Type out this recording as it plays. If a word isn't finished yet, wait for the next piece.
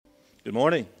Good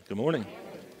morning. Good morning.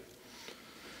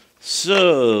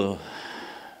 So,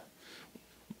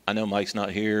 I know Mike's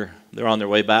not here. They're on their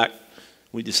way back.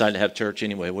 We decided to have church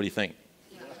anyway. What do you think?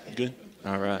 Yeah. Good?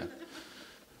 All right.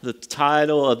 The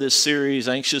title of this series,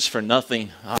 Anxious for Nothing.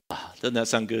 Doesn't that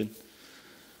sound good?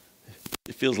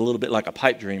 It feels a little bit like a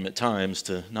pipe dream at times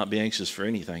to not be anxious for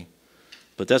anything.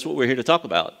 But that's what we're here to talk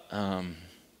about.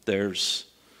 There's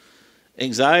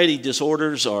anxiety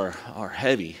disorders are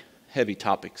heavy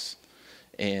topics.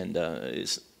 And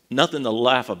it's nothing to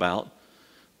laugh about.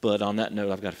 But on that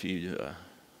note, I've got a few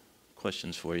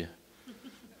questions for you.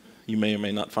 You may or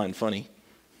may not find funny.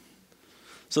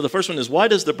 So the first one is, why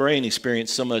does the brain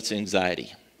experience so much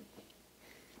anxiety?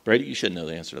 Brady, you should know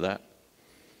the answer to that.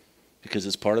 Because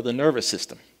it's part of the nervous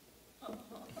system. All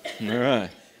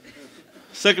right.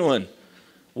 Second one,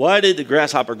 why did the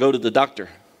grasshopper go to the doctor?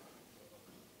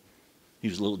 He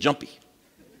was a little jumpy.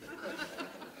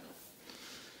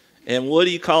 And what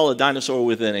do you call a dinosaur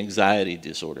with an anxiety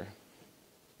disorder?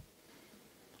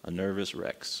 A nervous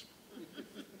Rex.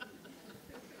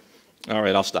 All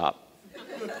right, I'll stop.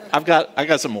 I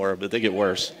got some more, but they get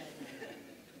worse.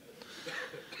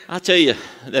 I'll tell you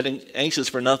that anxious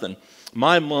for nothing.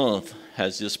 My month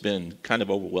has just been kind of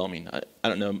overwhelming. I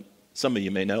don't know, some of you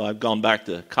may know, I've gone back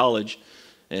to college,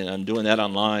 and I'm doing that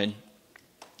online.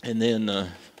 And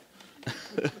then,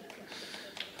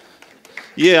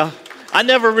 yeah, I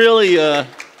never really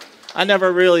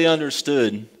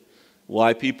understood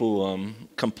why people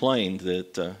complained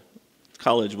that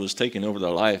college was taking over their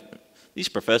life. These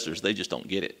professors, they just don't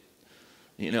get it.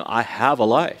 You know, I have a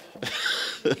life.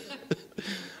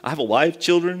 I have a wife,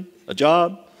 children, a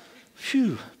job.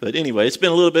 Phew. But anyway, it's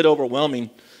been a little bit overwhelming.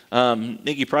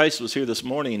 Nikki Price was here this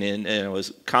morning, and I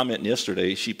was commenting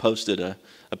yesterday. She posted a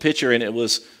picture, and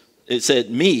it said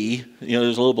me. You know,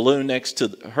 there's a little balloon next to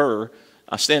her.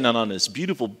 I was standing on this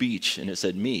beautiful beach, and it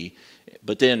said me.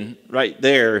 But then right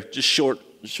there, just short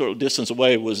distance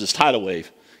away, was this tidal wave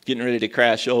getting ready to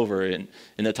crash over, and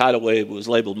the tidal wave was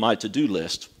labeled my to-do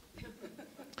list.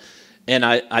 And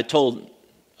I told,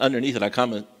 underneath it, I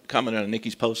commented on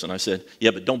Nikki's post, and I said,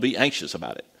 yeah, but don't be anxious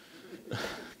about it.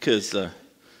 Because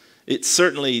it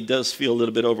certainly does feel a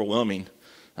little bit overwhelming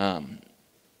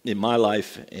in my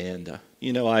life. And,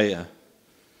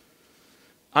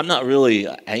 I'm not really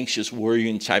an anxious,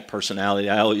 worrying type personality.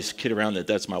 I always kid around that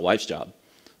that's my wife's job.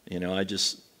 You know, I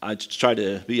just try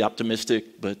to be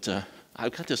optimistic, but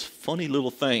I've got this funny little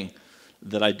thing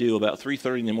that I do about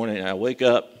 3:30 in the morning, and I wake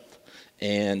up,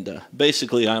 and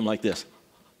basically I'm like this.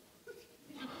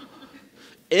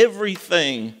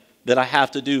 Everything that I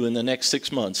have to do in the next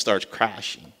 6 months starts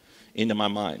crashing into my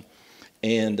mind.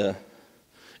 And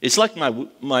it's like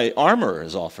my armor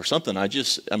is off or something.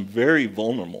 I'm very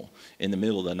vulnerable in the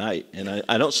middle of the night. And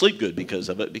I don't sleep good because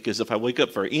of it, because if I wake up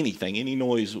for anything, any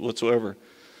noise whatsoever,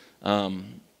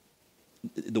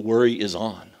 the worry is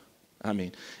on. I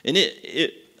mean, and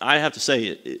I have to say,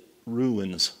 it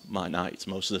ruins my nights.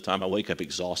 Most of the time I wake up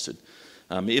exhausted.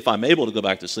 If I'm able to go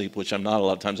back to sleep, which I'm not, a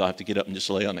lot of times I have to get up and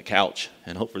just lay on the couch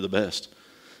and hope for the best.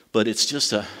 But it's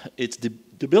just it's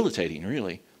debilitating,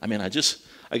 really. I mean, I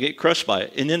get crushed by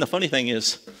it. And then the funny thing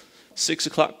is, 6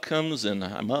 o'clock comes and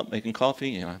I'm up making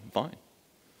coffee and I'm fine.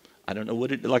 I don't know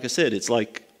like I said, it's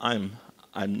like I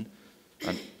don't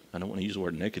want to use the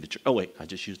word naked. Oh wait, I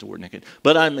just used the word naked.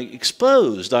 But I'm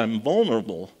exposed, I'm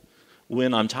vulnerable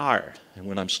when I'm tired and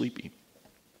when I'm sleepy.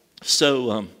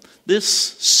 So this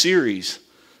series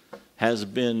has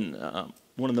been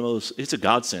it's a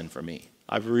godsend for me.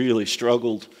 I've really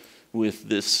struggled with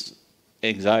this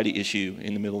anxiety issue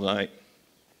in the middle of the night.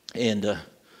 And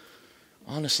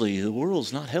honestly, the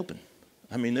world's not helping.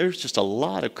 I mean, there's just a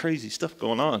lot of crazy stuff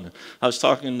going on. I was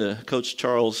talking to Coach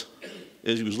Charles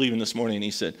as he was leaving this morning, and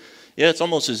he said, yeah, it's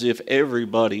almost as if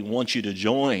everybody wants you to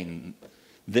join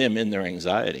them in their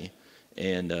anxiety.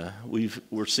 And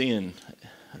we're seeing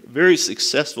very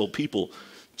successful people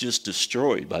just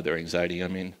destroyed by their anxiety. I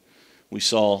mean, we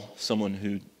saw someone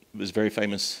who was very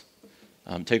famous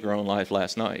take her own life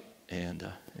last night,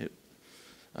 and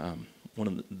one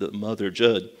of the mother,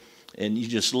 Judd, and you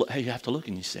have to look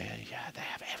and you say, hey, yeah, they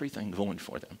have everything going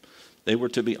for them. They were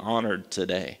to be honored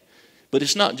today. But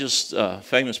it's not just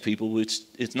famous people,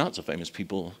 it's not so famous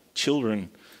people. Children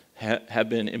have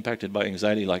been impacted by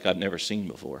anxiety like I've never seen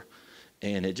before,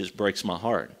 and it just breaks my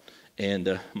heart.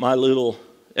 And my little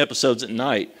episodes at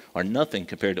night are nothing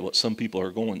compared to what some people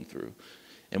are going through.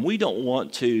 And we don't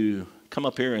want to come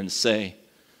up here and say,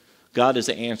 God is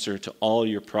the answer to all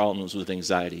your problems with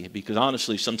anxiety, because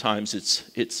honestly, sometimes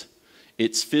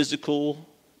it's physical.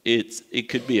 It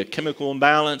could be a chemical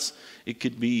imbalance. It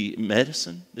could be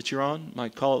medicine that you're on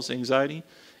might cause anxiety.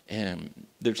 And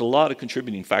there's a lot of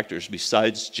contributing factors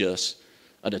besides just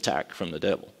an attack from the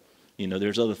devil. You know,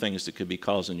 there's other things that could be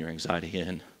causing your anxiety.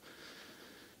 And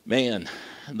man,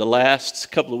 the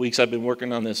last couple of weeks I've been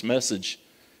working on this message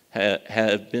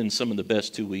have been some of the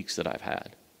best 2 weeks that I've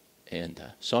had. And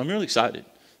so I'm really excited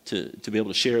to be able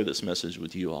to share this message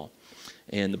with you all,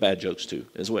 and the bad jokes too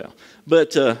as well.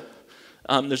 But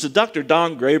there's a Dr.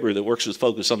 Don Graber that works with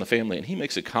Focus on the Family, and he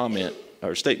makes a comment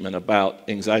or statement about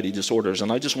anxiety disorders,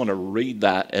 and I just want to read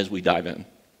that as we dive in.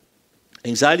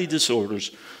 Anxiety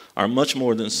disorders are much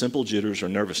more than simple jitters or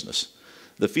nervousness.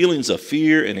 The feelings of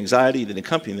fear and anxiety that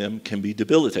accompany them can be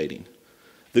debilitating.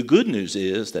 The good news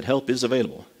is that help is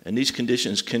available, and these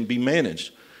conditions can be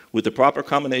managed with the proper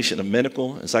combination of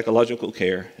medical and psychological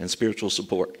care and spiritual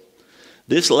support.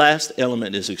 This last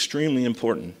element is extremely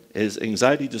important, as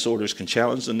anxiety disorders can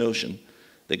challenge the notion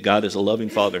that God is a loving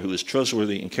Father who is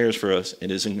trustworthy and cares for us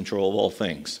and is in control of all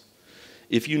things.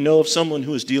 If you know of someone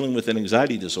who is dealing with an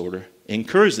anxiety disorder,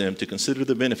 encourage them to consider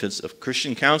the benefits of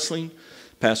Christian counseling,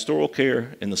 pastoral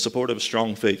care, and the support of a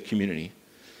strong faith community.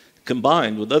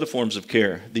 Combined with other forms of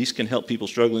care, these can help people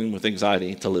struggling with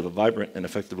anxiety to live a vibrant and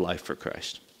effective life for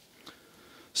Christ.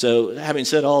 So, having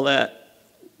said all that,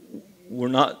 we're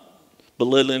not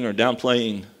belittling or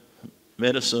downplaying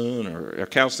medicine or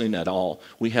counseling at all.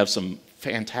 We have some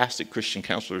fantastic Christian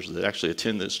counselors that actually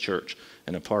attend this church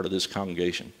and are part of this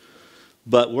congregation.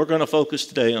 But we're going to focus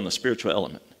today on the spiritual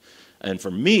element. And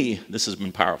for me, this has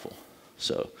been powerful.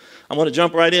 So I'm going to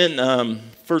jump right in.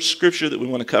 First scripture that we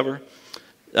want to cover,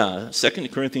 2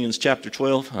 Corinthians chapter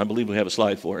 12. I believe we have a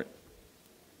slide for it.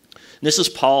 And this is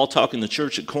Paul talking to the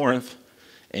church at Corinth.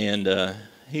 And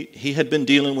he had been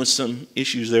dealing with some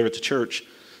issues there at the church.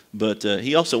 But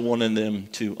he also wanted them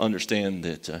to understand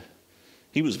that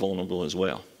he was vulnerable as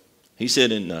well. He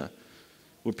said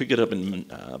we'll pick it up in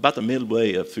about the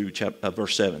midway of through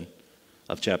verse 7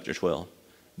 of chapter 12.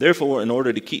 Therefore, in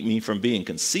order to keep me from being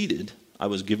conceited, I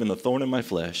was given a thorn in my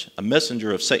flesh, a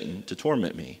messenger of Satan to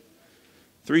torment me.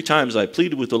 3 times I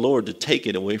pleaded with the Lord to take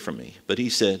it away from me. But he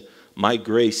said, my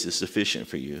grace is sufficient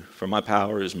for you, for my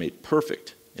power is made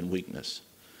perfect in weakness.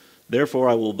 Therefore,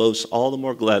 I will boast all the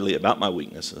more gladly about my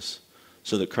weaknesses,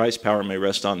 so that Christ's power may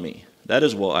rest on me. That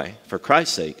is why, for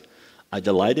Christ's sake, I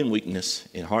delight in weakness,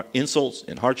 in insults,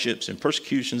 in hardships, in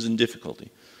persecutions, and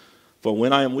difficulty. For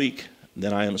when I am weak,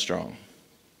 then I am strong.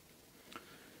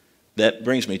 That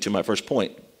brings me to my first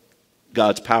point.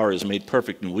 God's power is made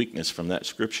perfect in weakness from that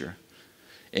scripture.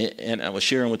 And I was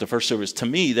sharing with the first service, to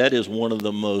me, that is one of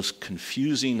the most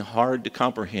confusing, hard to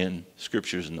comprehend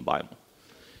scriptures in the Bible.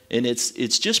 And it's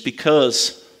just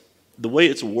because the way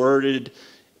it's worded,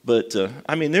 but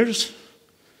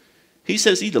he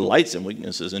says he delights in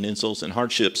weaknesses and insults and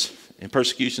hardships and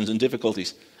persecutions and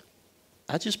difficulties.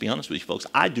 I'll just be honest with you folks,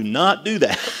 I do not do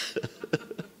that.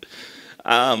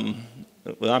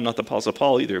 Well, I'm not the Apostle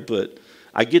Paul either, but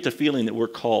I get the feeling that we're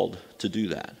called to do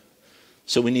that.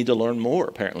 So we need to learn more,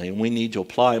 apparently, and we need to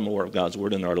apply more of God's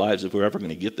word in our lives if we're ever going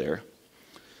to get there.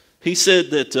 He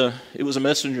said that it was a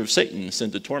messenger of Satan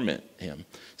sent to torment him.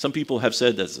 Some people have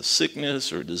said that's a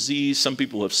sickness or a disease. Some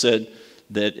people have said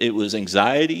that it was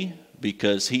anxiety,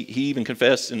 because he even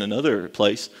confessed in another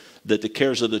place that the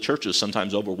cares of the churches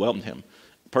sometimes overwhelmed him.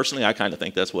 Personally, I kind of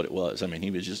think that's what it was. I mean, he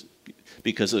was just,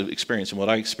 because of experiencing what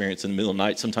I experienced in the middle of the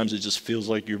night, sometimes it just feels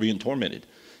like you're being tormented.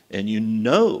 And you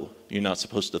know you're not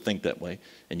supposed to think that way,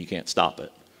 and you can't stop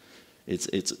it.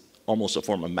 It's almost a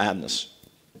form of madness.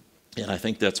 And I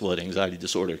think that's what anxiety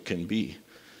disorder can be.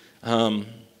 But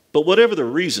whatever the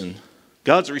reason,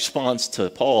 God's response to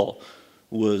Paul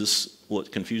was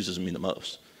what confuses me the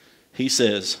most. He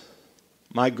says,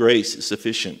 my grace is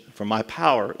sufficient, for my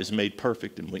power is made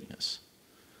perfect in weakness.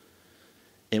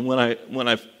 And when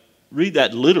I read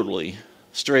that literally,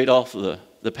 straight off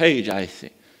the page, I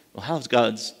think, well, how is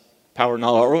God's power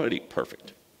not already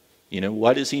perfect? You know,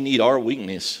 why does he need our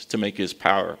weakness to make his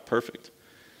power perfect?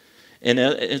 And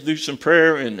through some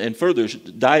prayer and further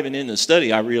diving into the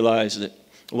study, I realized that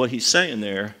what he's saying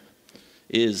there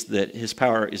is that his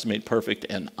power is made perfect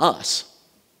in us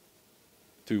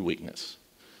through weakness.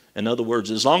 In other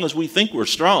words, as long as we think we're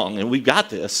strong and we've got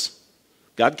this,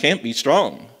 God can't be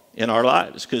strong in our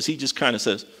lives, because he just kind of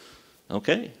says,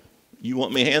 okay, you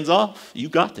want me hands off? You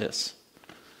got this.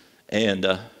 And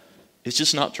it's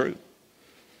just not true.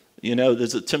 You know,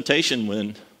 there's a temptation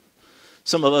when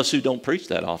some of us who don't preach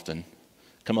that often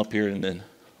come up here, and then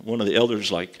one of the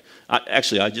elders, I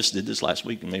just did this last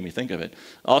week and made me think of it.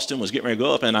 Austin was getting ready to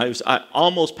go up, and I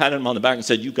almost patted him on the back and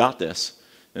said, you got this.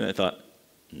 And I thought,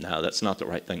 no, that's not the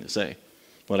right thing to say.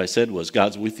 What I said was,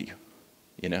 God's with you,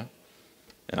 you know,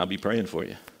 and I'll be praying for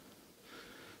you.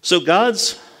 So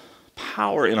God's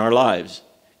power in our lives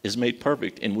is made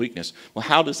perfect in weakness. Well,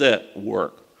 how does that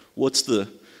work? What's the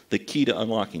key to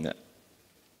unlocking that?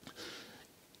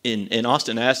 And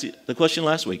Austin asked the question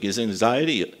last week, is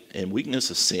anxiety and weakness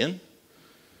a sin?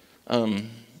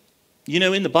 In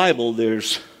the Bible,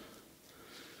 there's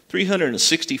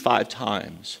 365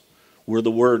 times where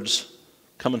the words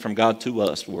coming from God to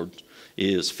us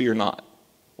is fear not,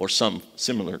 or some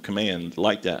similar command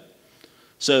like that.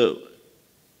 So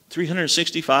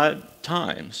 365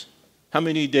 times. How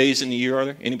many days in the year are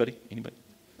there? Anybody?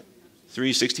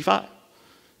 365.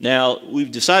 Now,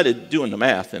 we've decided, doing the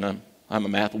math, and I'm a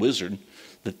math wizard,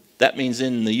 that means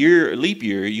in the leap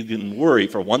year, you can worry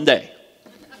for one day.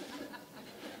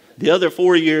 The other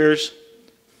 4 years,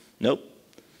 nope,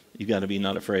 you got to be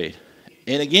not afraid.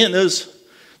 And again,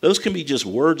 those can be just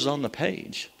words on the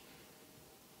page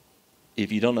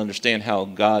if you don't understand how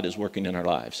God is working in our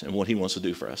lives and what he wants to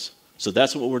do for us. So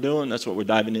that's what we're doing. That's what we're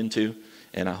diving into.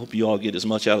 And I hope you all get as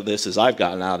much out of this as I've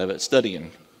gotten out of it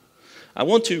studying. I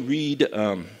want to read,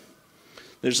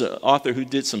 there's an author who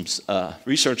did some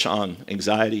research on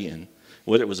anxiety and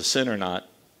whether it was a sin or not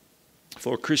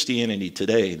for Christianity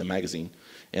Today, the magazine.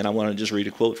 And I want to just read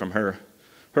a quote from her.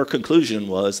 Her conclusion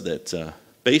was that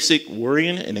basic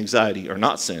worrying and anxiety are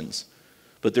not sins,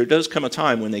 but there does come a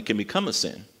time when they can become a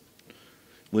sin.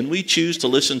 When we choose to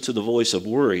listen to the voice of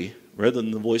worry rather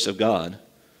than the voice of God,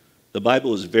 the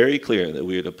Bible is very clear that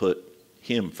we are to put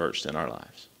him first in our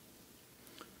lives.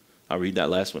 I'll read that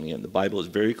last one again. The Bible is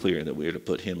very clear that we are to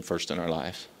put him first in our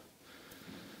lives.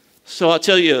 So I'll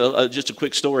tell you just a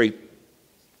quick story.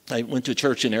 I went to a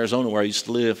church in Arizona where I used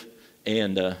to live,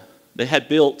 and they had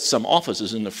built some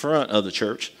offices in the front of the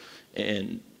church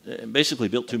and basically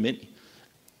built too many.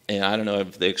 And I don't know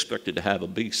if they expected to have a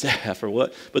big staff or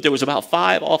what, but there was about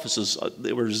 5 offices.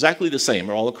 They were exactly the same,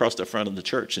 all across the front of the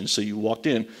church. And so you walked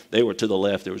in, they were to the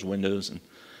left, there was windows.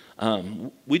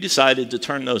 And we decided to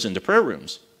turn those into prayer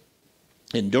rooms.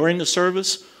 And during the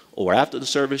service or after the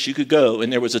service, you could go,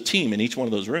 and there was a team in each one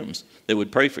of those rooms that would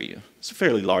pray for you. It's a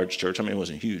fairly large church. I mean, it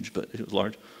wasn't huge, but it was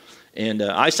large. And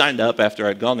I signed up after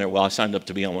I'd gone there. Well, I signed up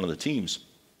to be on one of the teams.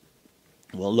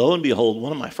 Well, lo and behold,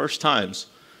 one of my first times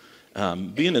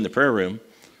being in the prayer room,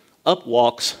 up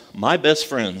walks my best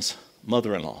friend's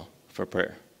mother-in-law for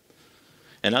prayer.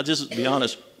 And I'll just be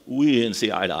honest, we didn't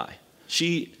see eye to eye.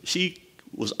 She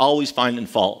was always finding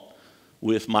fault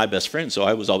with my best friend, so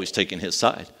I was always taking his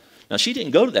side. Now, she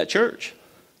didn't go to that church.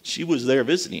 She was there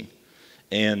visiting.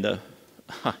 And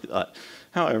I thought,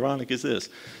 how ironic is this?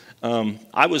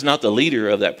 I was not the leader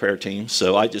of that prayer team,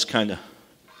 so I just kind of,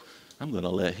 I'm going to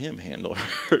let him handle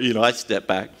her. I stepped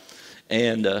back.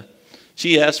 And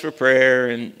she asked for prayer,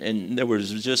 and there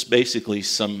was just basically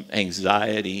some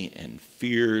anxiety and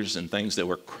fears and things that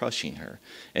were crushing her.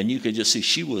 And you could just see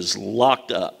she was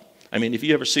locked up. I mean, if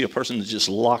you ever see a person that's just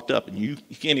locked up and you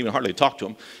can't even hardly talk to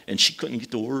them, and she couldn't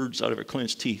get the words out of her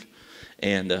clenched teeth.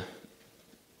 And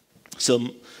so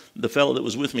the fellow that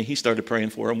was with me, he started praying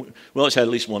for her. We always had at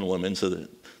least one woman, so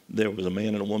there was a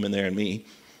man and a woman there and me.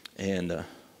 And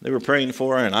they were praying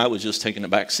for her, and I was just taking the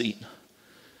back seat.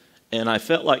 And I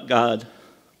felt like God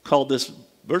called this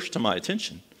verse to my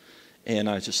attention. And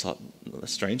I just thought,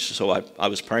 that's strange. So I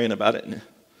was praying about it. And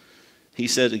he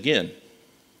said again,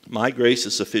 my grace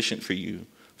is sufficient for you,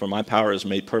 for my power is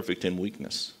made perfect in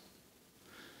weakness.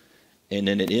 And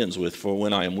then it ends with, for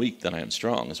when I am weak, then I am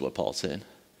strong, is what Paul said.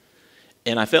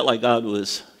 And I felt like God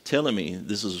was telling me,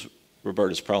 this is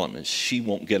Roberta's problem, is she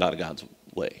won't get out of God's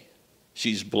way.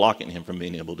 She's blocking him from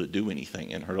being able to do anything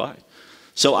in her life.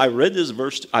 So I read this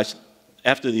verse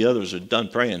after the others had done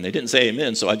praying. They didn't say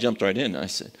amen, so I jumped right in. I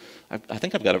said, I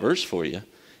think I've got a verse for you.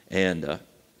 And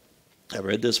I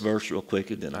read this verse real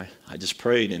quick, and then I just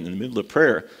prayed. And in the middle of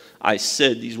prayer, I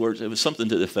said these words. It was something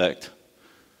to the effect,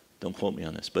 don't quote me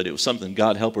on this, but it was something,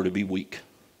 God help her to be weak,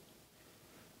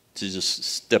 to just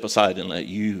step aside and let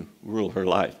you rule her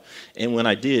life. And when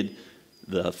I did,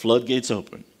 the floodgates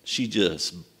opened. She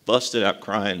just busted out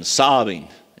crying, sobbing.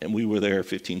 And we were there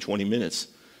 15, 20 minutes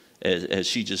as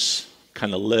she just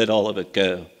kind of let all of it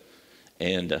go.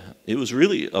 And it was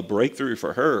really a breakthrough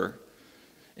for her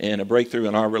and a breakthrough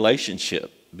in our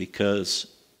relationship, because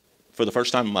for the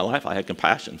first time in my life, I had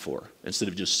compassion for her instead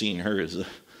of just seeing her as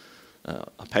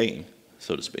a pain,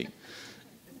 so to speak.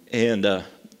 And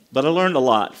but I learned a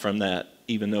lot from that,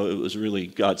 even though it was really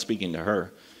God speaking to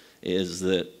her, is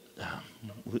that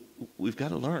we've got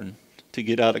to learn to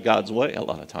get out of God's way a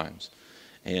lot of times.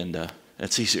 And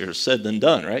that's easier said than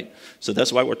done, right? So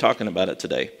that's why we're talking about it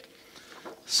today.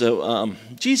 So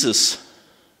Jesus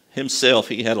himself,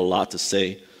 he had a lot to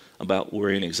say about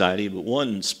worry and anxiety, but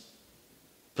one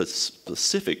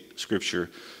specific scripture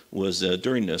was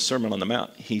during the Sermon on the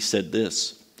Mount. He said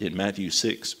this in Matthew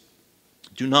 6,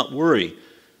 "Do not worry,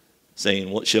 saying,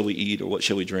 what shall we eat, or what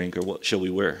shall we drink, or what shall we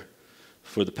wear?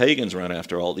 For the pagans run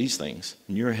after all these things,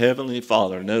 and your heavenly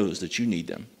Father knows that you need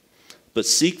them. But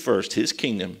seek first his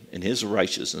kingdom and his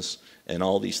righteousness, and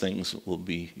all these things will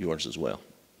be yours as well,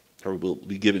 or will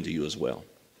be given to you as well."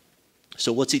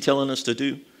 So what's he telling us to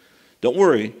do? Don't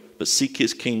worry, but seek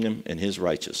his kingdom and his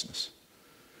righteousness.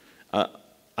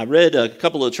 I read a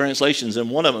couple of translations, and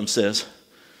one of them says,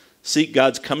 seek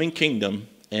God's coming kingdom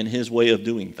and his way of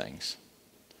doing things.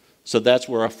 So that's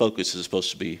where our focus is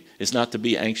supposed to be. It's not to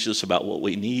be anxious about what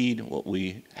we need, what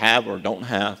we have or don't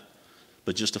have,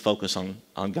 but just to focus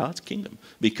on God's kingdom.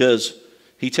 Because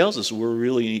he tells us we're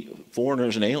really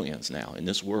foreigners and aliens now in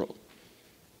this world.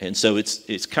 And so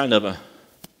it's kind of a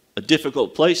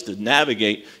difficult place to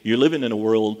navigate. You're living in a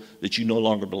world that you no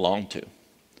longer belong to.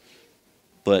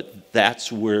 But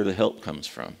that's where the help comes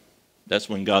from. That's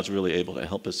when God's really able to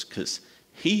help us, because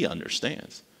he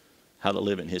understands how to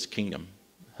live in his kingdom,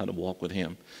 how to walk with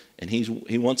him. And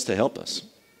he wants to help us.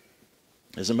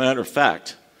 As a matter of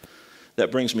fact,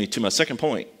 that brings me to my second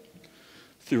point.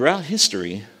 Throughout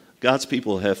history, God's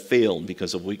people have failed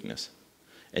because of weakness.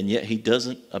 And yet he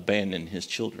doesn't abandon his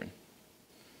children.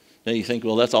 Now you think,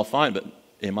 well, that's all fine, but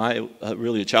am I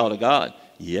really a child of God?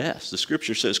 Yes, the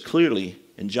scripture says clearly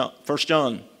in 1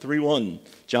 John 3:1,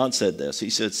 John said this. He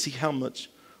said, see how much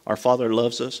our Father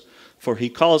loves us, for he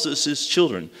calls us his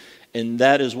children. And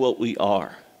that is what we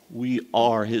are. We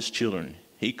are his children.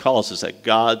 He calls us that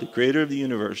God, the creator of the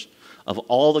universe, of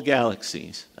all the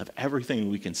galaxies, of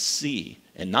everything we can see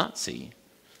and not see,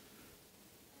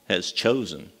 has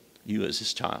chosen you as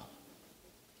his child.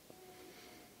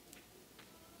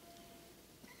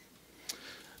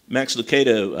 Max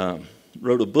Lucado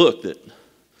wrote a book that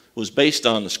was based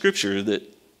on the scripture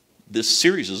that this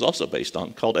series is also based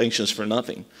on, called Anxious for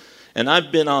Nothing. And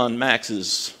I've been on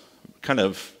Max's kind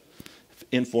of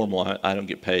informal, I don't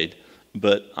get paid,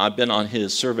 but I've been on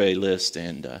his survey list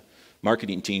and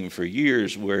marketing team for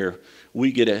years, where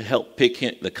we get to help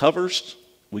pick the covers,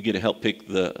 we get to help pick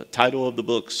the title of the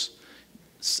books,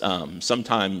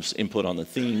 sometimes input on the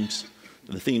themes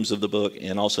of the book,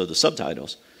 and also the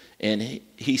subtitles. And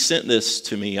he sent this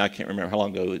to me, I can't remember how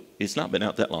long ago. It's not been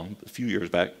out that long, a few years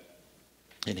back.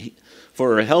 And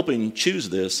for helping choose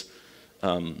this,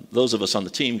 those of us on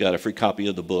the team got a free copy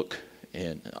of the book,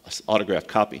 and autographed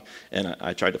copy. And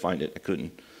I tried to find it, I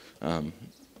couldn't.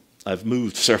 I've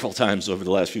moved several times over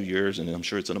the last few years, and I'm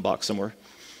sure it's in a box somewhere.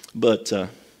 But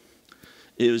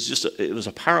it was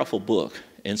a powerful book.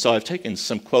 And so I've taken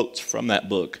some quotes from that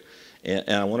book, and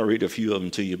I want to read a few of them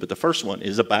to you. But the first one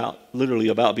is literally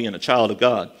about being a child of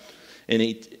God.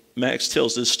 And Max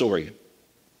tells this story.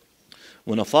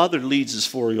 When a father leads his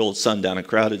 4-year-old son down a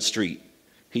crowded street,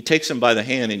 he takes him by the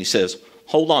hand and he says,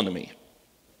 hold on to me.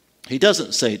 He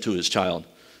doesn't say to his child,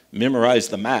 memorize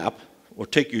the map, or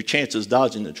take your chances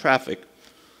dodging the traffic,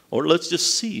 or let's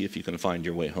just see if you can find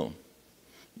your way home.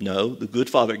 No, the good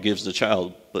father gives the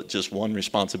child but just one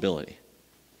responsibility.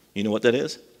 You know what that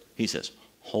is? He says,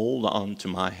 hold on to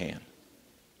my hand.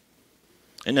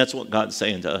 And that's what God's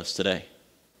saying to us today.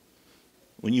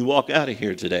 When you walk out of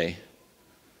here today,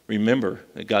 remember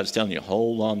that God's telling you,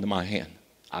 hold on to my hand.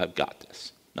 I've got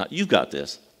this. Not you got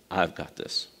this, I've got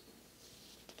this.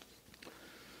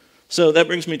 So that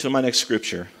brings me to my next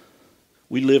scripture.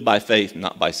 We live by faith,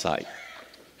 not by sight.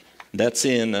 That's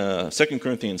in 2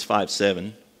 Corinthians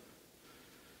 5:7.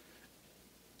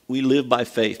 We live by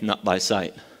faith, not by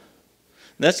sight.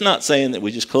 That's not saying that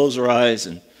we just close our eyes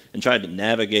and try to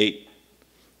navigate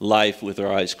life with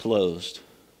our eyes closed.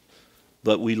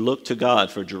 But we look to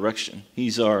God for direction.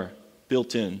 He's our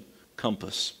built-in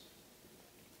compass.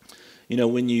 You know,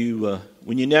 when you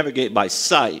navigate by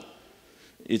sight,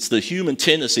 it's the human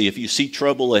tendency. If you see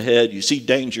trouble ahead, you see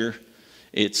danger.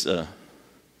 It's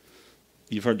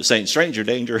you've heard the saying, stranger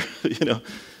danger. You know,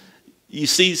 you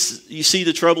see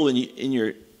the trouble, and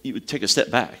you would take a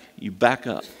step back. You back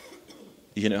up.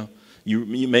 You know,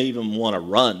 you may even want to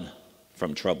run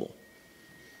from trouble.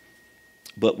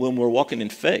 But when we're walking in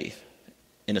faith,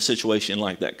 and a situation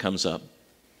like that comes up,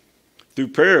 through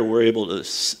prayer, we're able to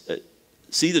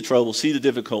see the trouble, see the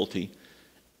difficulty,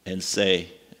 and say,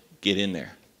 get in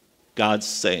there. God's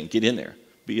saying, get in there.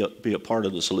 Be a part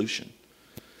of the solution.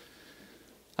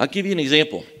 I'll give you an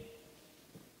example.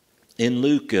 In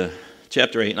Luke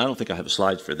chapter 8, and I don't think I have a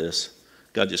slide for this.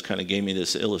 God just kind of gave me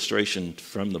this illustration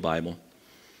from the Bible.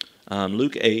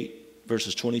 Luke 8,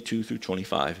 verses 22 through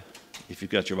 25, if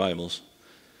you've got your Bibles.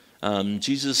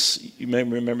 Jesus, you may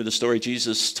remember the story.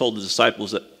 Jesus told the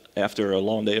disciples that after a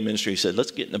long day of ministry, he said,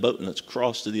 let's get in the boat and let's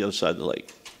cross to the other side of the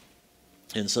lake.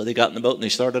 And so they got in the boat and they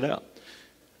started out.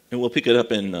 And we'll pick it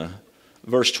up in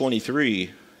verse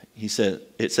 23. It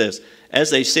says, as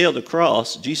they sailed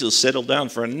across, Jesus settled down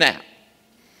for a nap.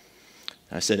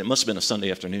 I said it must have been a Sunday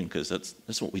afternoon, because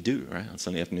that's what we do, right? On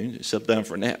Sunday afternoon, you settle down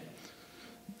for a nap.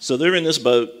 So they're in this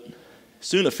boat.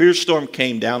 Soon a fierce storm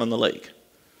came down on the lake.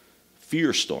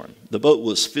 Fierce storm. The boat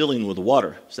was filling with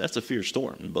water. So that's a fierce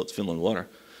storm. The boat's filling with water.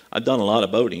 I've done a lot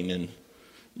of boating, and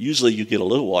usually you get a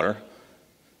little water.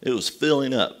 It was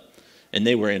filling up, and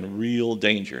they were in real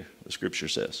danger, the scripture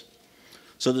says.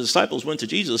 So the disciples went to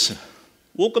Jesus,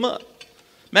 woke him up.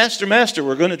 Master, Master,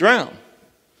 we're going to drown.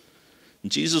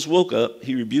 And Jesus woke up.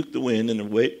 He rebuked the wind and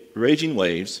the raging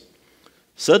waves.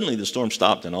 Suddenly the storm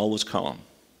stopped and all was calm.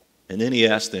 And then he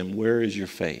asked them, where is your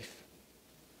faith?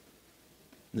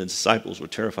 The disciples were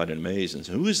terrified and amazed and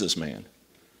said, who is this man?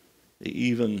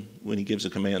 Even when he gives a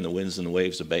command, the winds and the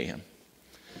waves obey him.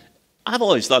 I've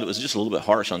always thought it was just a little bit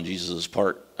harsh on Jesus'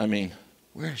 part. I mean,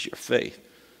 where's your faith?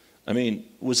 I mean,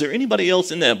 was there anybody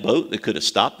else in that boat that could have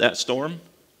stopped that storm?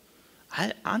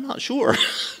 I'm not sure.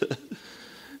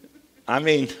 I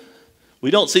mean,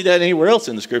 we don't see that anywhere else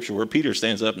in the scripture where Peter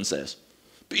stands up and says,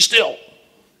 be still.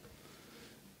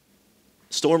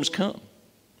 Storms come.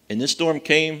 And this storm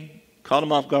came, caught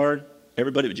him off guard.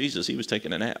 Everybody but Jesus, he was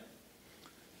taking a nap.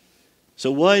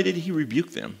 So why did he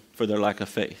rebuke them for their lack of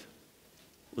faith?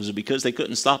 Was it because they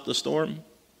couldn't stop the storm?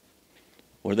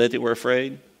 Or that they were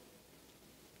afraid?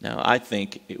 Now, I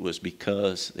think it was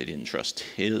because they didn't trust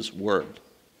his word.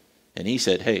 And he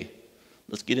said, hey,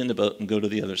 let's get in the boat and go to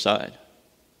the other side.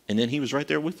 And then he was right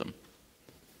there with them.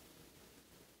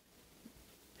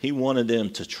 He wanted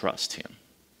them to trust him,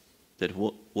 that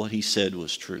what he said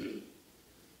was true,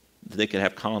 that they could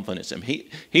have confidence in him.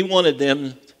 He wanted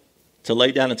them to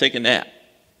lay down and take a nap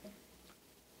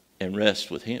and rest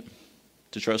with him,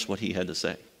 to trust what he had to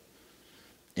say.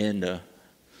 And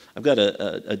I've got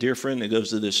a dear friend that goes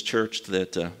to this church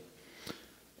that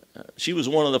she was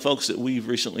one of the folks that we've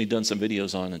recently done some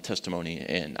videos on and testimony,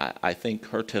 and I think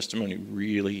her testimony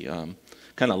really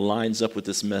kind of lines up with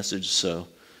this message. So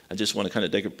I just want to kind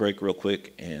of take a break real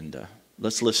quick, and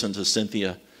let's listen to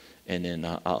Cynthia, and then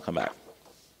I'll come back.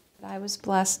 I was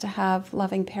blessed to have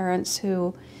loving parents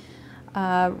who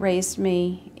raised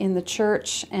me in the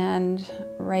church and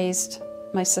raised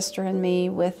my sister and me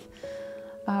with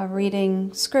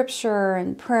reading scripture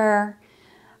and prayer.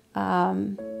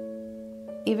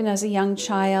 Even as a young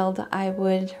child, I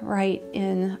would write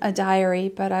in a diary,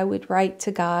 but I would write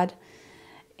to God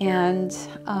and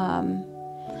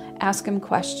ask him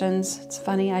questions. It's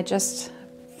funny, I just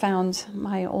found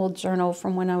my old journal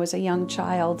from when I was a young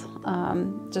child,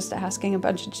 just asking a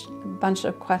bunch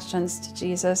of questions to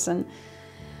Jesus. And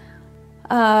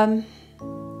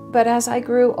but as I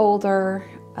grew older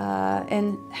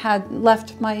and had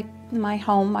left my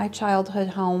home, my childhood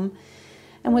home,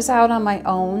 and was out on my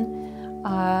own,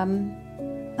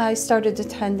 I started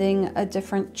attending a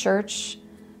different church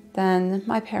than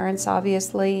my parents,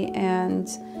 obviously, and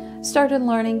started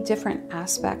learning different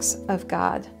aspects of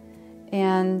God.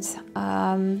 And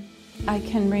I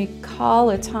can recall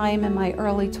a time in my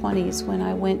early 20s when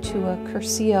I went to a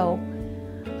Cursillo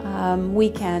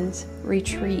weekend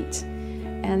retreat.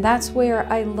 And that's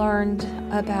where I learned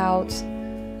about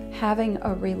having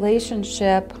a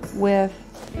relationship with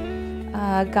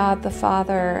God the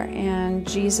Father and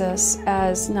Jesus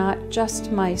as not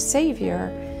just my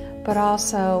Savior, but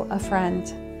also a friend.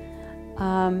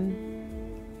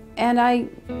 And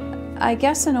I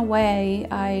guess in a way,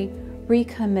 I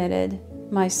recommitted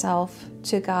myself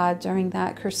to God during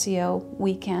that Cursillo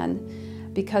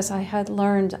weekend because I had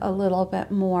learned a little bit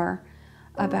more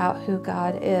about who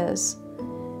God is.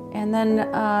 And then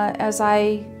as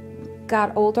I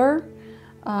got older,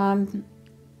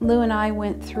 Lou and I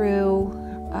went through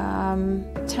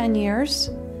 10 years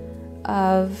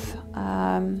of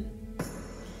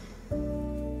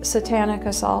satanic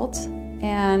assault,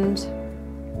 and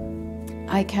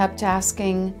I kept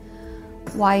asking,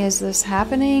 why is this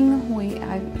happening?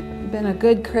 I've been a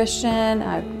good Christian,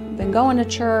 I've been going to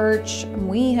church,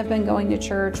 we have been going to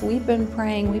church, we've been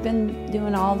praying, we've been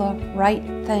doing all the right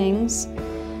things,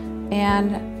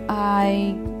 and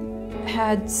I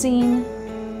had seen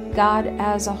God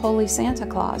as a holy Santa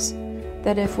Claus,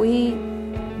 that if we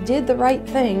did the right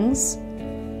things,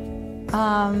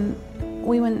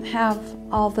 we wouldn't have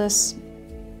all these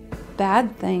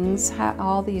bad things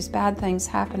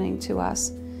happening to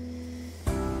us.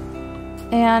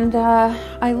 And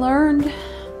I learned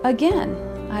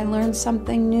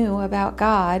something new about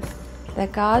God,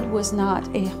 that God was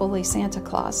not a holy Santa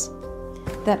Claus,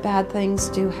 that bad things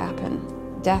do happen.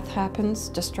 Death happens,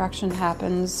 destruction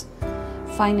happens,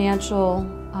 financial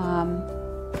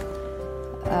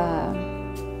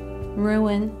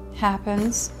ruin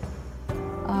happens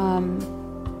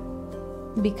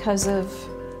because of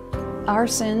our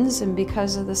sins and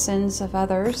because of the sins of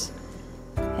others,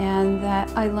 and that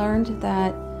I learned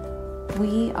that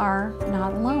we are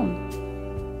not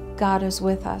alone. God is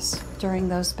with us during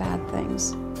those bad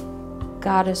things.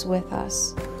 God is with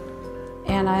us.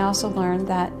 And I also learned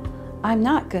that I'm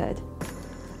not good.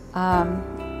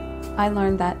 I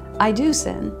learned that I do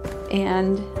sin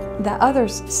and that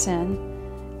others sin,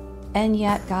 and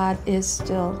yet God is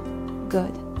still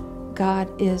good. God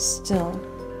is still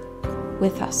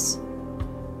with us.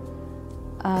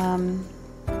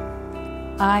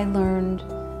 I learned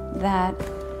that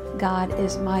God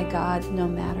is my God no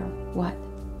matter what,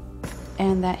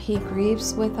 and that He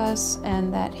grieves with us,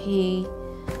 and that He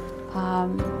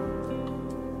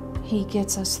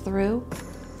gets us through.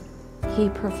 He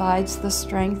provides the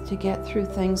strength to get through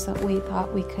things that we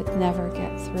thought we could never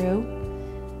get through.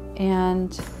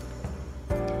 And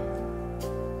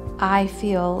I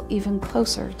feel even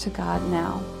closer to God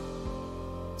now.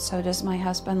 So does my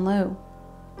husband, Lou.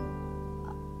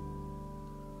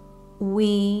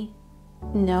 We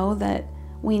now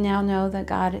know that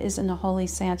God isn't a holy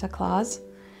Santa Claus,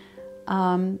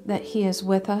 that He is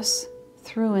with us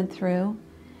through and through,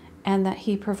 and that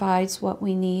He provides what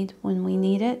we need when we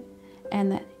need it,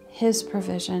 and that His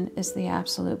provision is the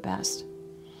absolute best.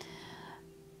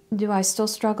 Do I still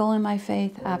struggle in my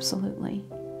faith? Absolutely.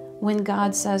 When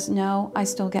God says no, I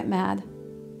still get mad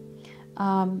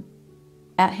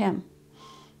at Him.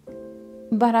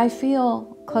 But I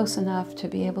feel close enough to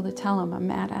be able to tell Him I'm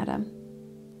mad at Him.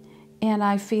 And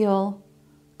I feel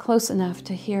close enough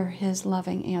to hear His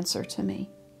loving answer to me,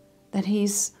 that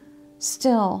He's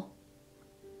still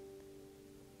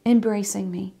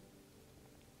embracing me,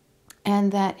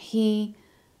 and that He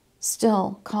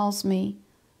still calls me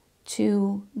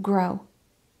to grow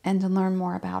and to learn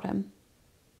more about Him.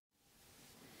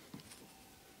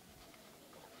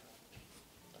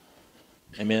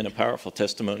 Amen. A powerful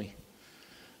testimony.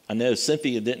 I know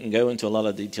Cynthia didn't go into a lot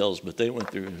of details, but they went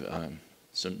through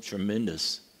some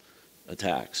tremendous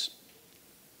attacks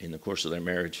in the course of their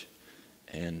marriage.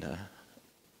 And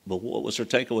but what was her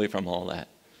takeaway from all that?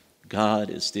 God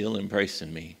is still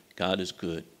embracing me. God is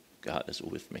good. God is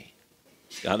with me.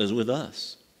 God is with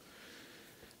us.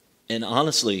 And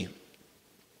honestly,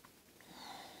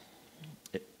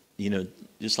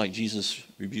 just like Jesus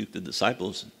rebuked the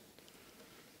disciples,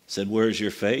 said, "Where's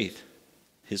your faith?"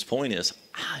 His point is,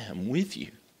 I am with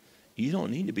you. You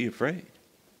don't need to be afraid.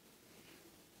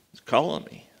 Just call on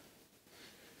me.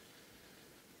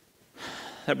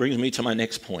 That brings me to my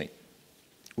next point.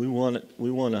 We want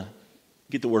to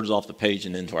get the words off the page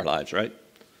and into our lives, right?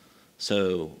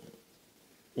 So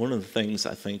one of the things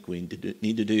I think we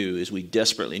need to do is we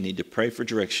desperately need to pray for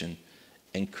direction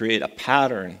and create a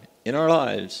pattern in our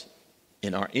lives,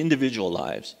 in our individual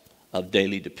lives, of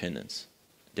daily dependence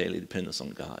on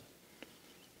God.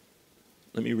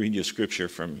 Let me read you a scripture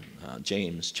from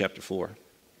James chapter 4.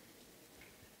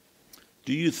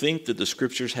 Do you think that the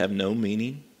scriptures have no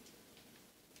meaning?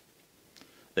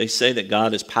 They say that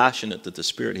God is passionate, that the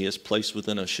Spirit He has placed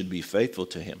within us should be faithful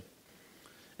to Him.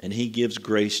 And He gives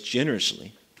grace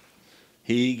generously.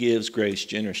 He gives grace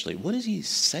generously. What is He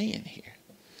saying here?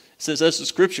 It says, as the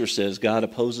scripture says, God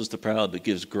opposes the proud but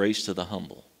gives grace to the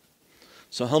humble.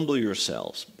 So humble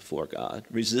yourselves before God.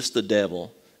 Resist the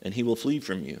devil and he will flee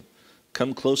from you.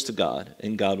 Come close to God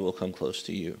and God will come close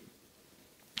to you.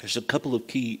 There's a couple of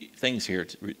key things here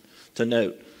to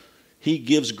note. He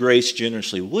gives grace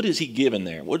generously. What is He giving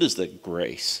there? What is the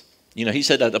grace? He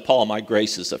said that to Paul, my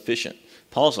grace is sufficient.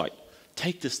 Paul's like,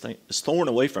 take this thorn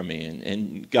away from me.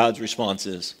 And God's response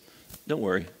is, don't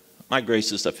worry, my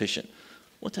grace is sufficient.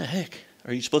 What the heck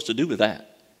are you supposed to do with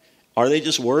that? Are they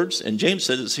just words? And James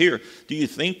says it's here. Do you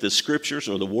think the scriptures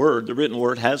or the written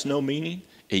word has no meaning?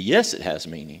 Yes, it has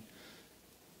meaning.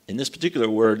 In this particular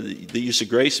word, the use of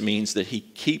grace means that He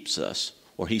keeps us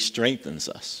or He strengthens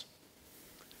us.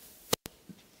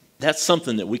 That's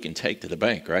something that we can take to the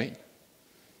bank, right?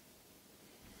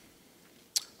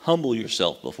 Humble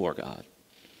yourself before God.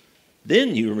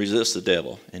 Then you resist the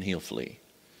devil and he'll flee.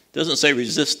 It doesn't say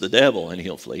resist the devil and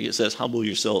he'll flee. It says humble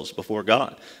yourselves before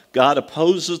God. God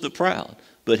opposes the proud,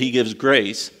 but He gives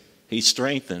grace. He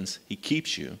strengthens. He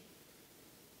keeps you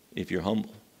if you're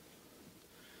humble.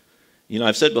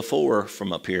 I've said before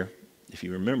from up here, if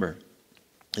you remember,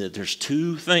 that there's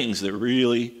two things that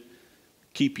really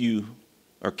keep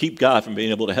God from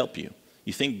being able to help you.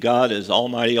 You think God is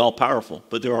almighty, all-powerful,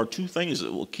 but there are two things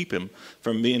that will keep Him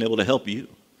from being able to help you.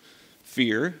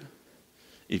 Fear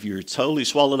if you're totally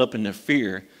swallowed up in the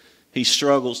fear, he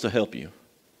struggles to help you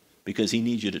because he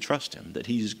needs you to trust him, that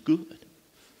he's good,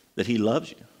 that he loves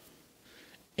you.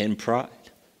 And pride.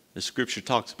 The scripture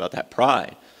talks about that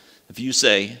pride. If you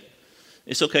say,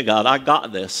 it's okay, God, I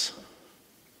got this.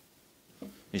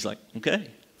 He's like, okay.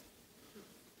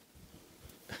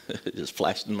 It just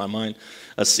flashed in my mind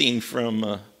a scene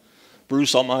from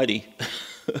Bruce Almighty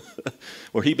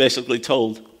where he basically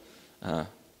told, I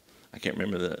can't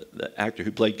remember the actor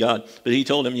who played God, but he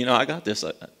told him, I got this.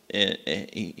 And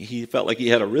he felt like he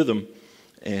had a rhythm,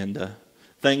 and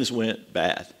things went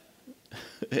bad.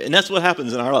 And that's what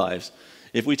happens in our lives.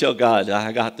 If we tell God,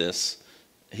 I got this,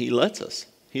 he lets us.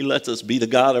 He lets us be the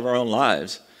God of our own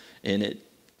lives, and it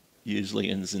usually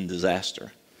ends in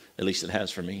disaster. At least it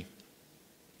has for me.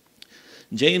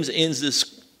 James ends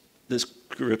this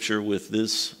scripture with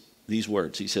these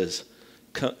words. He says,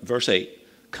 verse 8,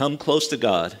 come close to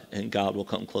God, and God will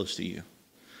come close to you.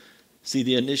 See,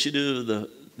 the initiative,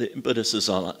 the impetus is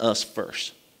on us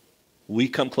first. We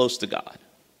come close to God.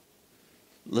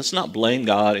 Let's not blame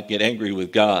God and get angry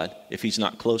with God if he's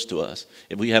not close to us,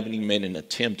 if we haven't even made an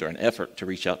attempt or an effort to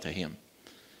reach out to him.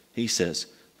 He says,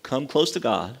 come close to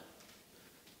God,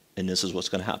 and this is what's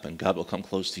going to happen. God will come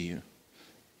close to you.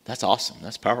 That's awesome.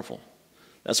 That's powerful.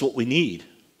 That's what we need.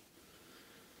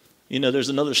 There's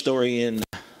another story in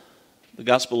the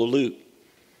Gospel of Luke,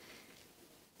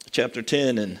 chapter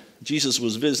 10, and Jesus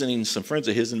was visiting some friends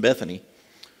of his in Bethany,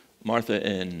 Martha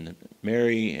and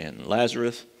Mary and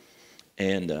Lazarus.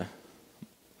 And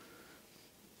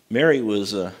Mary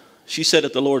was, she sat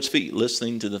at the Lord's feet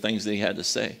listening to the things that he had to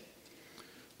say.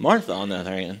 Martha, on the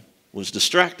other hand, was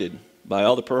distracted by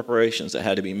all the preparations that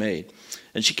had to be made.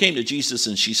 And she came to Jesus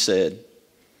and she said,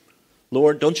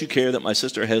 Lord, don't you care that my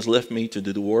sister has left me to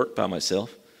do the work by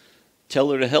myself?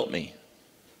 Tell her to help me.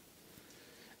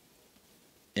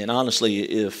 And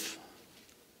honestly,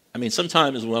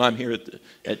 sometimes when I'm here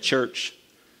at church,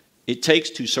 it takes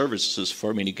 2 services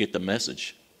for me to get the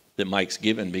message that Mike's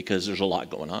given because there's a lot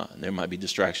going on. There might be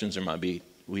distractions.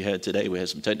 We had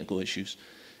some technical issues.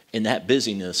 And that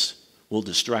busyness will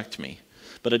distract me.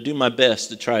 But I do my best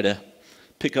to try to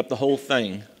pick up the whole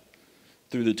thing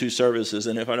through the 2 services.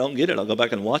 And if I don't get it, I'll go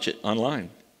back and watch it online.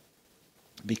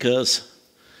 Because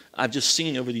I've just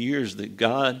seen over the years that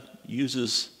God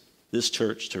uses this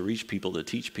church to reach people, to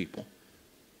teach people.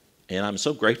 And I'm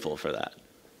so grateful for that.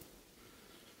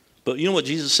 But you know what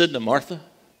Jesus said to Martha?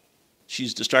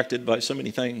 She's distracted by so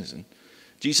many things. And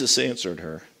Jesus answered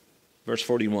her. Verse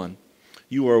 41.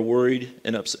 You are worried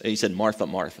and upset. He said, Martha,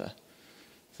 Martha.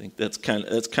 I think that's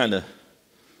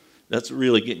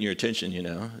really getting your attention,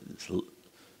 It's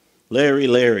Larry,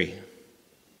 Larry.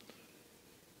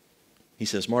 He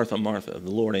says, Martha, Martha. The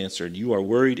Lord answered, you are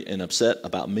worried and upset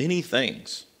about many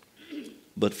things,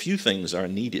 but few things are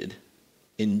needed.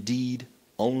 Indeed,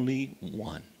 only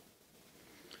one.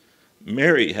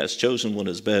 Mary has chosen what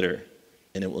is better,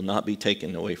 and it will not be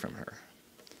taken away from her.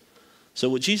 So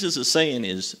what Jesus is saying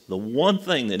is the one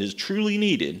thing that is truly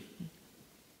needed,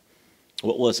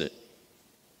 what was it?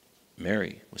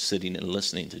 Mary was sitting and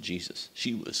listening to Jesus.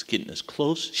 She was getting as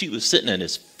close. She was sitting at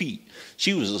his feet.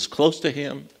 She was as close to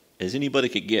him as anybody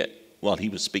could get while he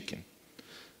was speaking,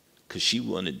 because she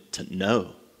wanted to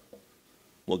know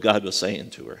what God was saying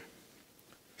to her.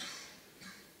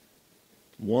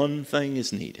 One thing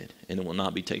is needed, and it will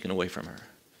not be taken away from her.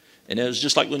 And it was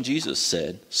just like when Jesus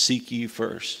said, seek ye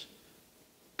first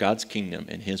God's kingdom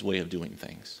and his way of doing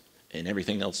things, and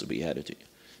everything else will be added to you.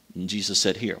 And Jesus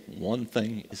said here, one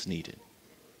thing is needed.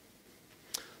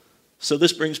 So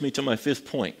this brings me to my 5th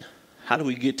point. How do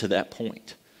we get to that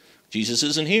point? Jesus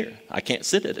isn't here. I can't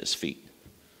sit at his feet.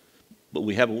 But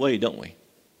we have a way, don't we?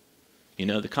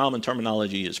 The common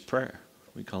terminology is prayer.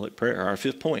 We call it prayer. Our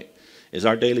 5th point is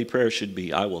our daily prayer should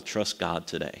be, I will trust God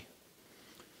today.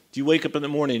 Do you wake up in the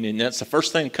morning and that's the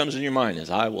first thing that comes in your mind is,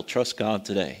 I will trust God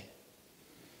today?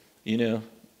 It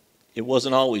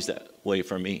wasn't always that way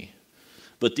for me.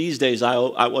 But these days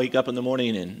I wake up in the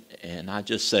morning and I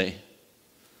just say,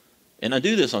 and I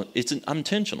do this, I'm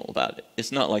intentional about it.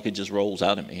 It's not like it just rolls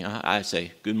out of me. I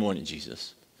say, good morning,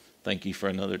 Jesus. Thank you for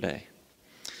another day.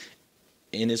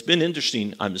 And it's been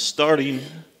interesting. I'm starting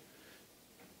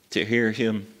to hear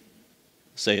him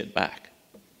say it back.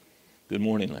 Good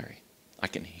morning, Larry. I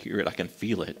can hear it. I can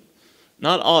feel it.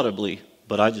 Not audibly,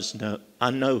 but I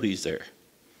know he's there.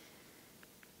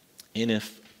 And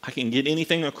if I can get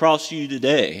anything across to you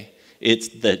today, it's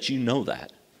that you know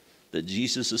that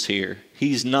Jesus is here.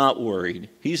 He's not worried.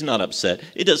 He's not upset.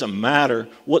 It doesn't matter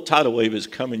what tidal wave is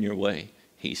coming your way.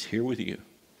 He's here with you.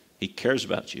 He cares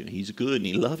about you. He's good and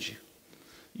he loves you.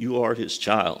 You are his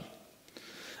child.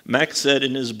 Max said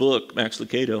in his book, Max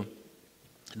Lucado,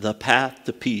 the path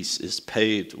to peace is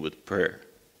paved with prayer.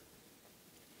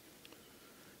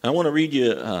 I want to read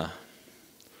you a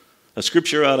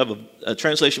scripture out of a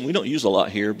translation we don't use a lot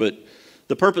here, but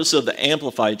the purpose of the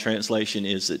Amplified translation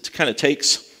is it kind of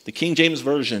takes the King James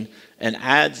Version and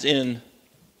adds in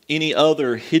any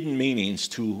other hidden meanings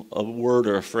to a word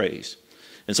or a phrase.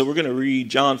 And so we're going to read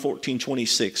John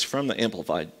 14:26 from the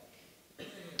Amplified.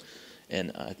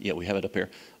 And we have it up here.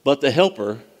 But the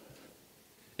Helper,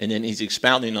 and then he's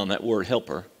expounding on that word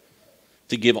helper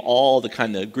to give all the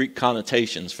kind of Greek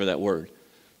connotations for that word.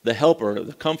 The Helper,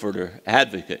 the Comforter,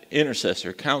 Advocate,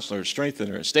 Intercessor, Counselor,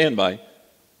 Strengthener, Standby,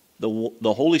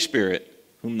 the Holy Spirit,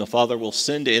 whom the Father will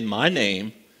send in my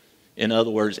name, in other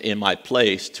words, in my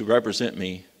place, to represent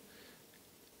me.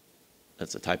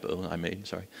 That's a typo I made,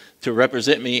 sorry. To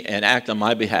represent me and act on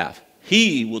my behalf.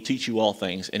 He will teach you all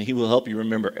things, and he will help you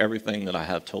remember everything that I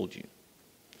have told you.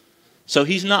 So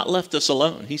he's not left us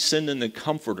alone. He's sending the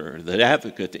Comforter, the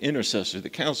Advocate, the Intercessor,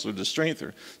 the Counselor, the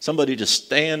Strengthener, somebody to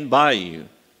stand by you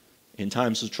in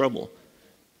times of trouble.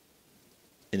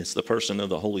 And it's the person of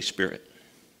the Holy Spirit.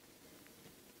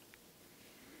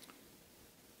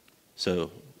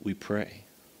 So we pray.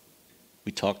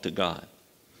 We talk to God.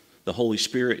 The Holy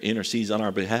Spirit intercedes on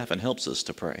our behalf and helps us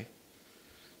to pray.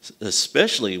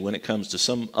 Especially when it comes to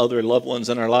some other loved ones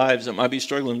in our lives that might be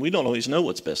struggling. We don't always know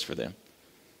what's best for them.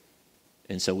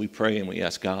 And so we pray and we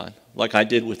ask God. Like I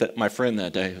did with my friend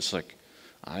that day. It's like,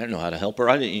 I didn't know how to help her.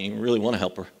 I didn't even really want to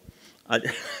help her. I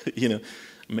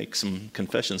make some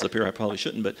confessions up here I probably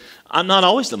shouldn't. But I'm not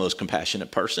always the most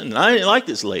compassionate person. And I didn't like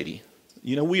this lady.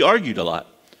 We argued a lot.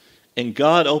 And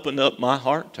God opened up my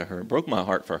heart to her, broke my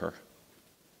heart for her.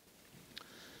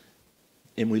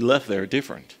 And we left there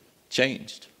different,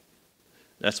 changed.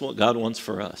 That's what God wants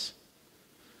for us.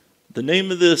 The name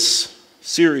of this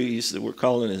series that we're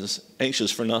calling is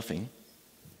Anxious for Nothing.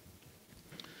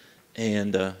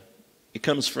 And it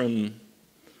comes from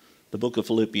the book of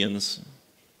Philippians,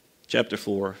 chapter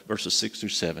 4, verses 6 through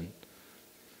 7.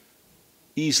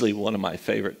 Easily one of my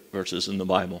favorite verses in the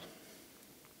Bible.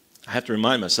 I have to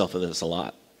remind myself of this a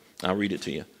lot. I'll read it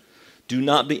to you. Do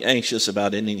not be anxious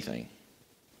about anything,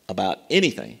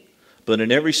 but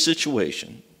in every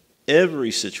situation,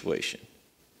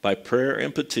 by prayer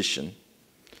and petition.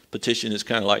 Petition is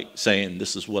kind of like saying,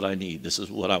 this is what I need, this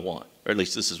is what I want, or at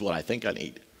least this is what I think I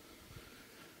need.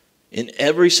 In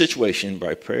every situation,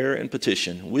 by prayer and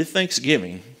petition, with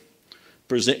thanksgiving,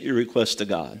 present your requests to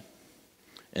God.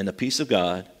 And the peace of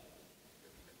God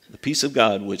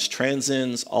which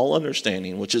transcends all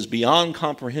understanding, which is beyond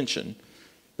comprehension,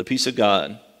 the peace of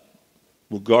God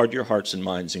will guard your hearts and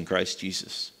minds in Christ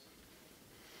Jesus.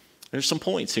 There's some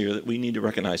points here that we need to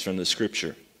recognize from the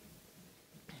scripture.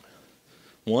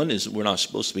 One is we're not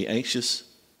supposed to be anxious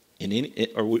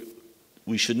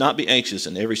we should not be anxious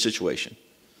in every situation,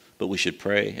 but we should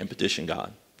pray and petition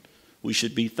God. We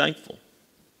should be thankful.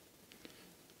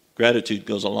 Gratitude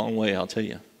goes a long way, I'll tell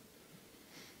you.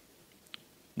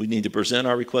 We need to present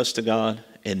our requests to God,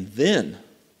 and then,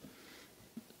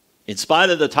 in spite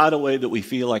of the tidal wave that we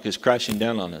feel like is crashing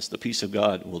down on us, the peace of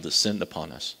God will descend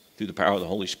upon us through the power of the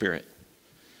Holy Spirit.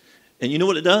 And you know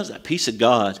what it does? That peace of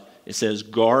God, it says,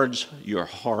 guards your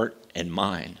heart and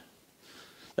mind.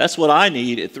 That's what I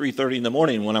need at 3:30 in the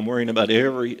morning when I'm worrying about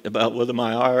whether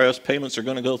my IRS payments are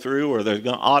going to go through or they're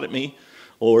going to audit me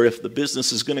or if the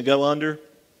business is going to go under.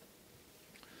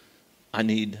 I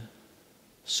need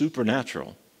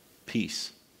supernatural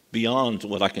peace beyond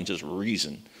what I can just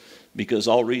reason, because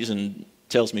all reason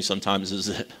tells me sometimes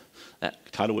is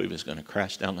that tidal wave is going to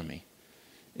crash down on me.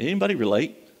 Anybody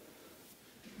relate?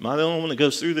 Am I the only one that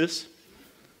goes through this?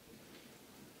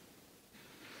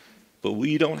 But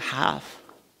we don't have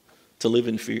to live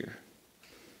in fear.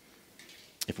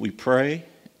 If we pray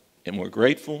and we're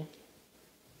grateful,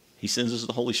 he sends us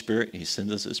the Holy Spirit and he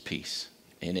sends us his peace.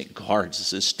 And it guards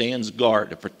us, it stands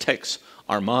guard, it protects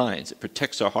our minds, it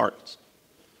protects our hearts.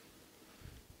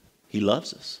 He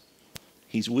loves us.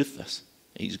 He's with us.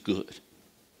 He's good.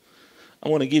 I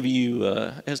want to give you,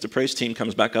 as the praise team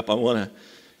comes back up, I want to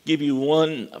give you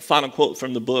one final quote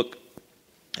from the book,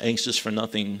 Anxious for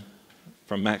Nothing,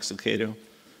 from Max Lucado.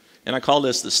 And I call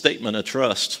this the statement of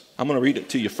trust. I'm going to read it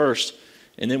to you first,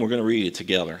 and then we're going to read it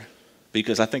together,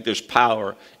 because I think there's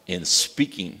power in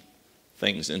speaking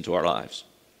things into our lives.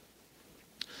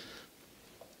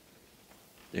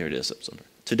 There it is.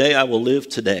 Today I will live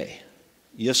today.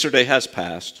 Yesterday has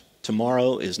passed.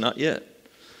 Tomorrow is not yet.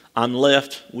 I'm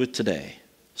left with today.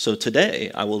 So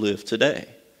today I will live today.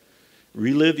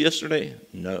 Relive yesterday?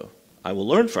 No. I will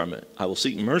learn from it. I will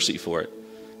seek mercy for it.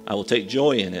 I will take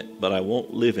joy in it, but I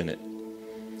won't live in it.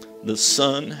 The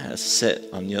sun has set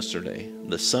on yesterday.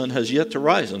 The sun has yet to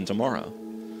rise on tomorrow.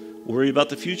 Worry about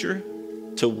the future?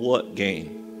 To what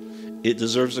gain? It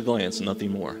deserves a glance,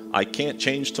 nothing more. I can't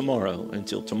change tomorrow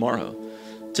until tomorrow.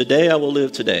 Today I will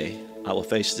live today. I will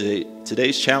face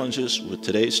today's challenges with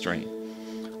today's strength.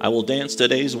 I will dance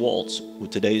today's waltz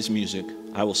with today's music.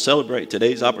 I will celebrate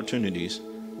today's opportunities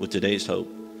with today's hope.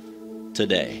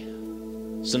 Today.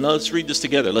 So now let's read this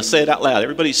together. Let's say it out loud.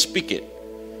 Everybody speak it.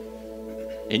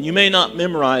 And you may not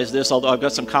memorize this, although I've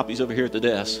got some copies over here at the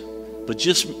desk. But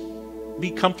just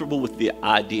be comfortable with the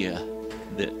idea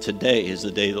that today is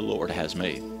the day the Lord has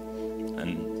made.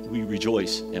 And we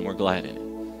rejoice and we're glad in it.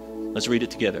 Let's read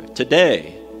it together.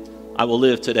 Today, I will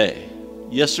live today.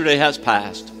 Yesterday has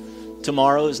passed.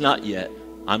 Tomorrow is not yet.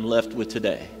 I'm left with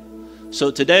today.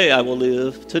 So today, I will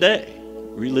live today.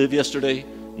 Relive yesterday?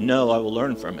 No, I will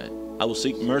learn from it. I will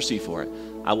seek mercy for it.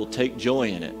 I will take joy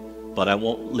in it, but I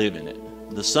won't live in it.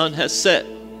 The sun has set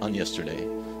on yesterday.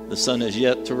 The sun has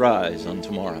yet to rise on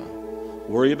tomorrow.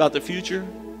 Worry about the future?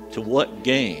 To what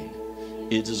gain?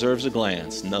 It deserves a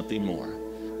glance, nothing more.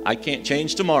 I can't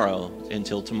change tomorrow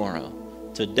until tomorrow.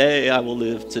 Today I will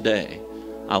live today.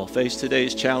 I will face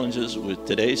today's challenges with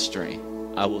today's strength.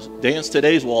 I will dance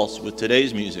today's waltz with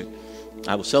today's music.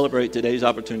 I will celebrate today's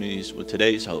opportunities with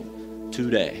today's hope.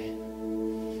 Today.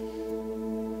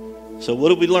 So what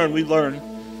did we learn? We learned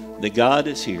that God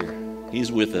is here. He's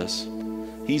with us.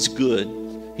 He's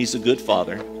good. He's a good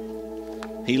Father.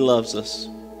 He loves us.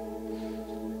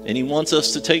 And He wants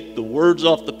us to take the words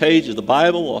off the page of the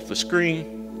Bible, off the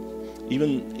screen,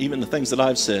 even the things that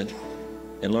I've said,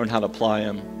 and learn how to apply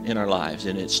them in our lives.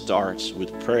 And it starts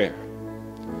with prayer.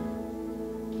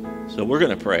 So we're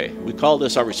going to pray. We call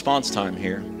this our response time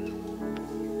here.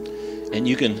 And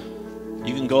you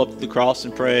can go up to the cross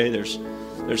and pray. There's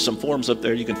some forms up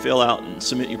there you can fill out and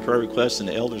submit your prayer requests, and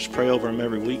the elders pray over them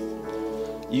every week.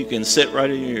 You can sit right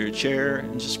in your chair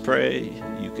and just pray.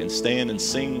 You can stand and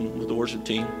sing with the worship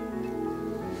team.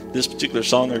 This particular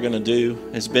song they're going to do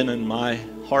has been in my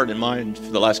heart and mind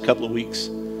for the last couple of weeks.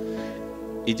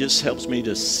 It just helps me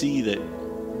to see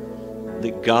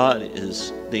that God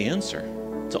is the answer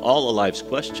to all of life's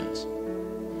questions.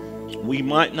 We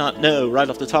might not know right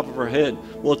off the top of our head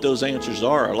what those answers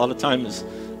are. A lot of times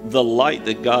the light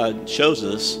that God shows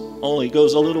us only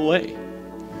goes a little way.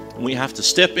 And we have to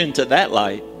step into that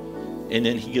light, and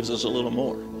then He gives us a little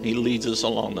more. He leads us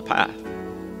along the path.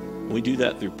 We do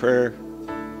that through prayer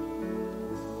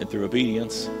and through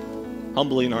obedience,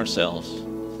 humbling ourselves.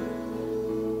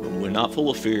 We're not full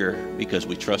of fear because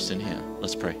we trust in Him.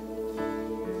 Let's pray.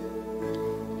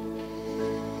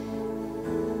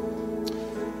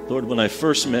 Lord, when I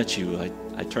first met you,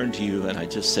 I turned to you and I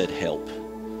just said, help.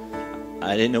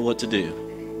 I didn't know what to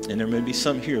do. And there may be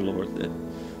some here, Lord, that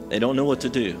they don't know what to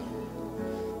do.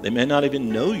 They may not even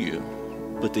know you,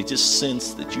 but they just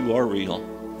sense that you are real.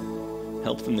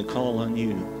 Help them to call on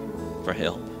you for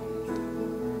help.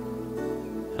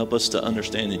 Help us to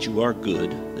understand that you are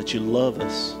good, that you love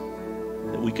us,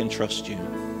 that we can trust you,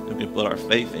 that we can put our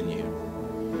faith in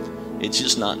you. It's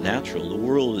just not natural. The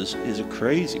world is a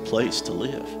crazy place to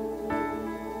live.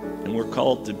 And we're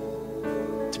called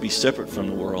to be separate from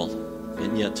the world,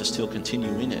 and yet to still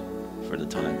continue in it for the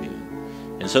time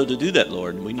being. And so to do that,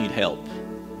 Lord, we need help.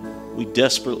 We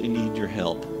desperately need your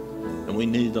help. And we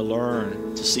need to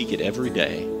learn to seek it every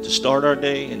day, to start our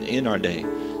day and end our day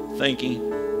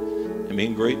thanking and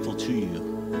being grateful to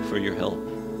you for your help.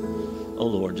 Oh,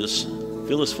 Lord, just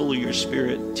fill us full of your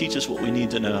Spirit. Teach us what we need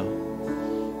to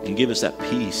know. And give us that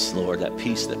peace, Lord, that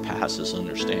peace that passes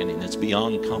understanding, that's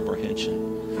beyond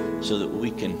comprehension, so that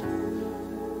we can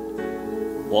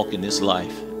walk in this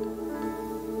life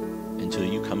until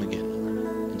you come again,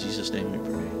 Lord. In Jesus' name we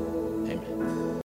pray.